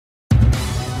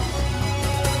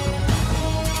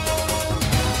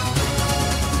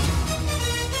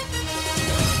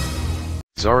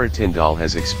Zara Tindall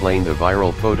has explained the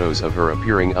viral photos of her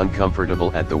appearing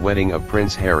uncomfortable at the wedding of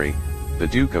Prince Harry, the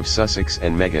Duke of Sussex,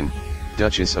 and Meghan,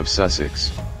 Duchess of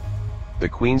Sussex. The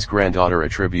Queen's granddaughter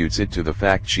attributes it to the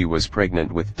fact she was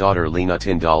pregnant with daughter Lena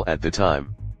Tindall at the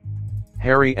time.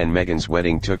 Harry and Meghan's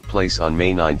wedding took place on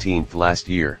May 19 last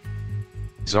year.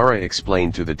 Zara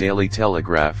explained to the Daily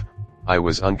Telegraph, "I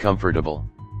was uncomfortable.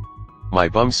 My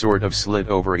bum sort of slid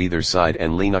over either side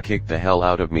and Lena kicked the hell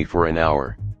out of me for an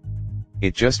hour.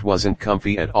 It just wasn't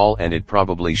comfy at all and it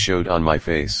probably showed on my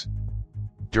face."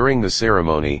 During the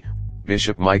ceremony,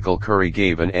 Bishop Michael Curry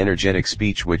gave an energetic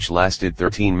speech which lasted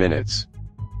 13 minutes.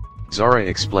 Zara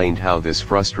explained how this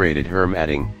frustrated her,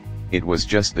 adding, "It was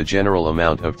just the general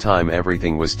amount of time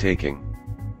everything was taking.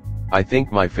 I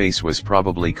think my face was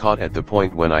probably caught at the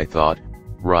point when I thought,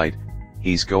 right,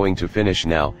 he's going to finish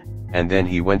now, and then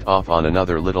he went off on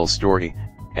another little story,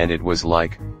 and it was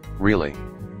like, really?"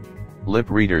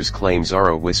 Lip readers claim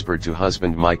Zara whispered to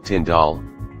husband Mike Tindall,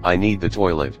 "I need the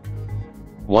toilet."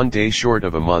 One day short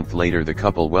of a month later the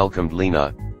couple welcomed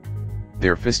Lena.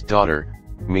 Their first daughter,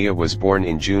 Mia, was born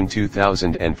in June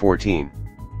 2014.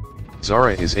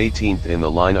 Zara is 18th in the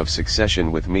line of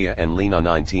succession with Mia and Lena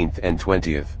 19th and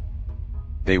 20th.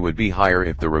 They would be higher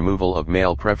if the removal of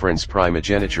male preference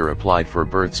primogeniture applied for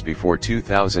births before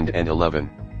 2011.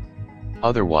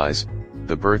 Otherwise,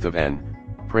 the birth of Anne,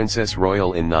 Princess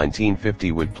Royal in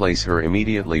 1950 would place her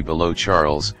immediately below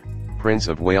Charles, Prince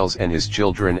of Wales, and his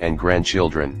children and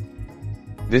grandchildren.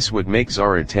 This would make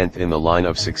Zara 10th in the line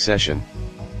of succession.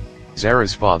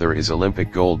 Zara's father is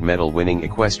Olympic gold medal winning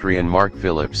equestrian Mark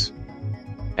Phillips.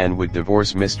 Anne would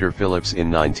divorce Mr. Phillips in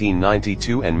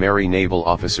 1992 and marry naval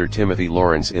officer Timothy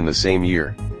Lawrence in the same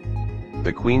year.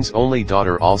 The Queen's only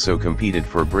daughter also competed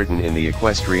for Britain in the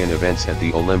equestrian events at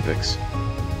the Olympics.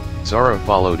 Zara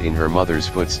followed in her mother's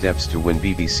footsteps to win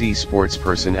BBC Sports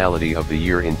Personality of the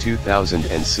Year in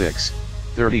 2006,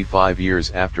 35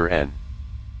 years after Anne.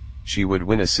 She would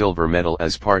win a silver medal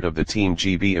as part of the Team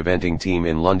GB eventing team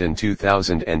in London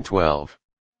 2012.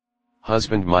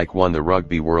 Husband Mike won the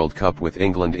Rugby World Cup with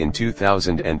England in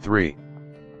 2003.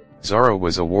 Zara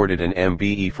was awarded an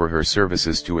MBE for her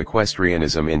services to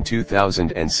equestrianism in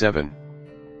 2007.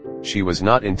 She was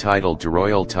not entitled to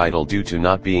royal title due to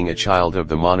not being a child of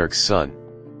the monarch's son.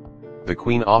 The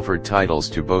Queen offered titles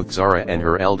to both Zara and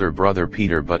her elder brother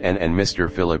Peter, but Anne and Mr.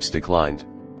 Phillips declined.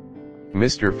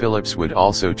 Mr. Phillips would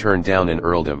also turn down an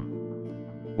earldom.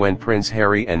 When Prince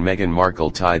Harry and Meghan Markle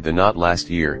tied the knot last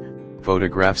year,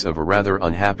 photographs of a rather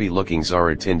unhappy-looking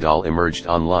Zara Tindall emerged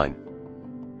online.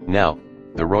 Now,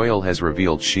 the royal has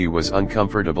revealed she was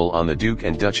uncomfortable on the Duke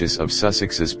and Duchess of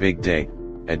Sussex's big day,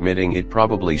 admitting, "It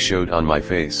probably showed on my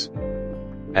face."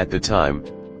 At the time,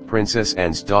 Princess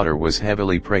Anne's daughter was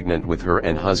heavily pregnant with her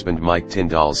and husband Mike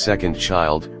Tindall's second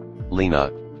child,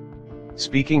 Lena.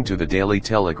 Speaking to the Daily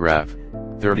Telegraph,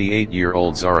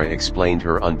 38-year-old Zara explained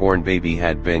her unborn baby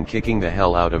had been kicking the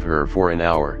hell out of her for an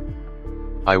hour.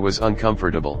 "I was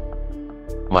uncomfortable.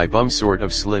 My bum sort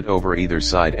of slid over either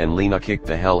side and Lena kicked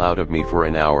the hell out of me for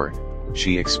an hour,"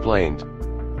 she explained.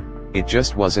 "It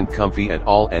just wasn't comfy at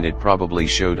all and it probably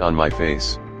showed on my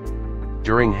face."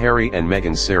 During Harry and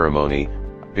Meghan's ceremony,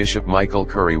 Bishop Michael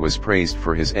Curry was praised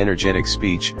for his energetic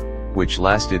speech, which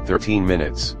lasted 13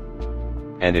 minutes.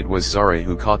 And it was Zara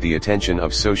who caught the attention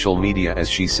of social media as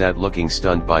she sat looking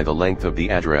stunned by the length of the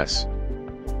address.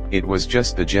 "It was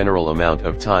just the general amount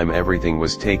of time everything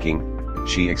was taking,"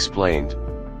 she explained.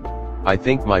 "I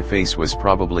think my face was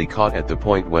probably caught at the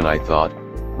point when I thought,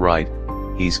 right,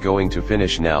 he's going to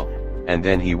finish now, and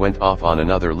then he went off on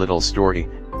another little story,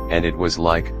 and it was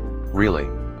like, really?"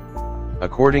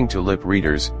 According to lip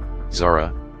readers,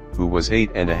 Zara, who was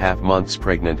 8.5 months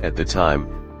pregnant at the time,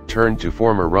 turned to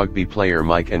former rugby player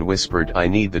Mike and whispered, "I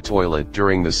need the toilet,"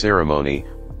 during the ceremony,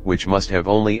 which must have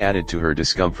only added to her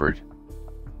discomfort.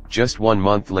 Just 1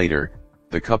 month later,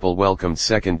 the couple welcomed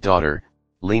second daughter,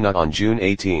 Lena, on June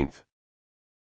 18.